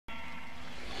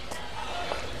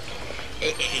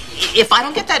If I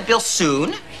don't get that bill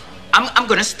soon, I'm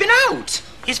gonna spin out.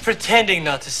 He's pretending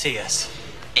not to see us.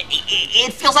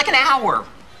 It feels like an hour.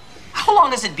 How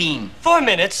long has it been? 4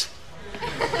 minutes.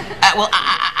 Well,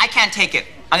 I can't take it.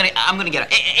 I'm gonna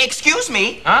get it. Excuse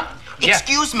me. Huh?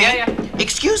 Excuse me. Yeah.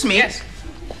 Excuse me. Yes.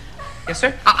 Yes,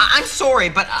 sir? I'm sorry,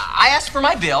 but I asked for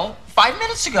my bill 5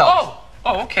 minutes ago.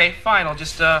 Oh, okay, fine. I'll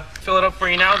just fill it up for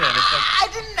you now then. I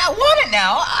didn't want it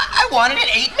now. I wanted it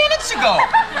 8 minutes ago.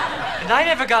 And I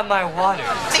never got my water.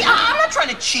 See, I'm not trying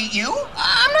to cheat you.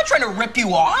 I'm not trying to rip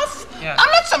you off. Yeah.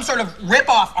 I'm not some sort of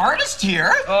rip-off artist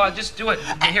here. Oh, I'll just do it.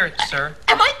 Here, sir.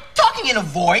 Am I talking in a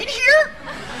void here?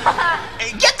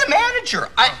 Get the manager.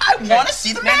 I want to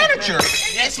see the manager.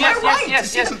 It's my right to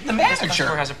see the manager. This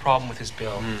customer has a problem with his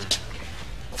bill.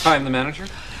 I'm the manager.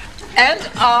 And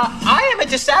I am a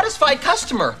dissatisfied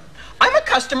customer. I'm a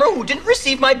customer who didn't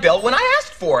receive my bill when I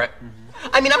asked for it.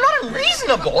 I mean, I'm not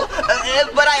unreasonable,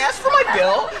 but I asked for my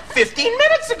bill 15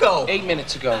 minutes ago. 8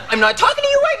 minutes ago. I'm not talking to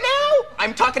you right now.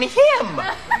 I'm talking to him.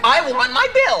 I want my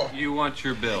bill. You want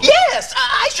your bill? Yes,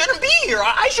 I shouldn't be here.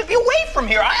 I should be away from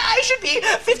here. I should be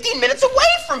 15 minutes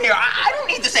away from here. I don't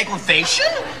need this aggravation.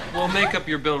 We'll make up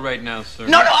your bill right now, sir.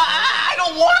 No, I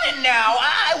don't want it now.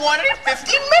 I wanted it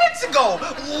 15 minutes ago.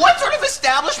 What sort of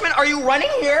establishment are you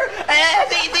running here?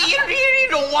 You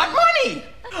don't want money.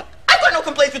 I've got no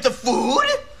complaints with the food.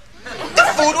 The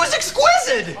food was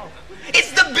exquisite.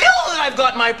 It's the bill that I've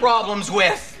got my problems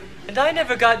with. And I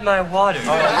never got my water.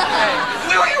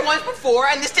 We were here once before,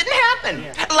 and this didn't happen.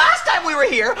 Last time we were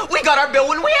here, we got our bill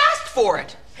when we asked for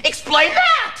it. Explain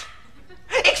that.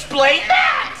 Explain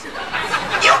that.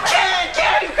 You can't,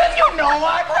 can you? Because you know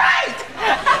I'm right.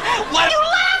 What are you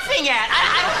laughing at?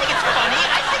 I don't think it's funny.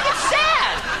 I think it's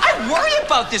sad. I worry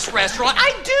about this restaurant.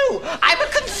 I do. I'm a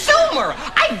consumer.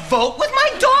 I vote with my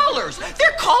dollars.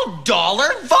 They're called dollar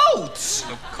votes.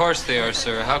 Of course they are,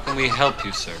 sir. How can we help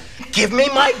you, sir? Give me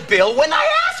my bill when I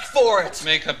ask for it.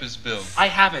 Make up his bill. I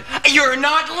have it. You're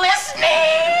not listening.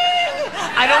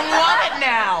 I don't want it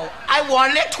now. I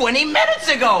wanted it 20 minutes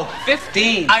ago.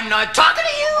 15. I'm not talking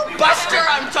to you, Buster.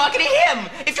 I'm talking to him.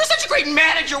 If you're such a great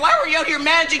manager, why were you out here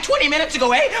managing 20 minutes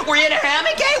ago, eh? Were you in a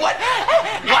hammock, eh? What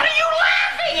are you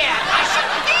laughing at? I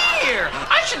shouldn't be here.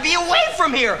 I should be away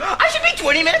from here. I should be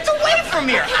 20 minutes away from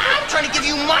here. I'm trying to give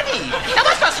you money. Now,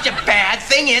 that's not such a bad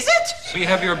thing, is it? We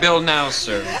have your bill now,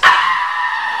 sir. Am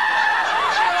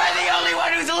I the only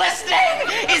one who's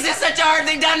listening? Is this such a hard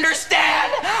thing to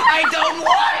understand? I don't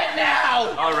want it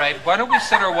now. All right, why don't we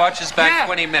set our watches back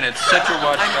 20 minutes? Set your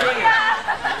watch back.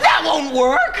 That won't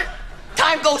work.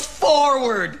 Time goes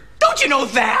forward. Don't you know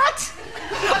that?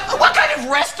 What kind of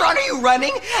restaurant are you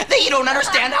running that you don't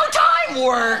understand how time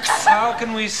works? How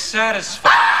can we satisfy?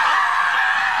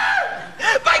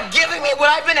 By giving me what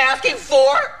I've been asking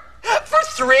for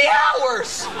 3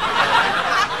 hours.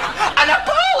 An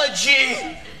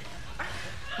apology.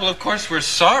 Well, of course we're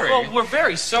sorry. Well, we're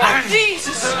very sorry.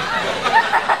 Jesus.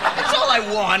 That's all I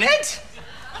wanted.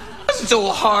 Wasn't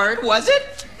so hard, was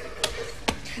it?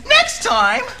 Next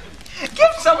time,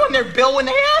 give someone their bill when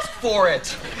they ask for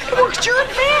it. It works to your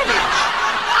advantage.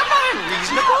 I'm not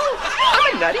unreasonable.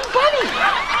 I'm a nutty bunny.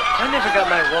 I never got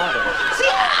my water. See,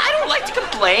 I don't like to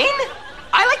complain.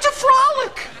 I like to frolic.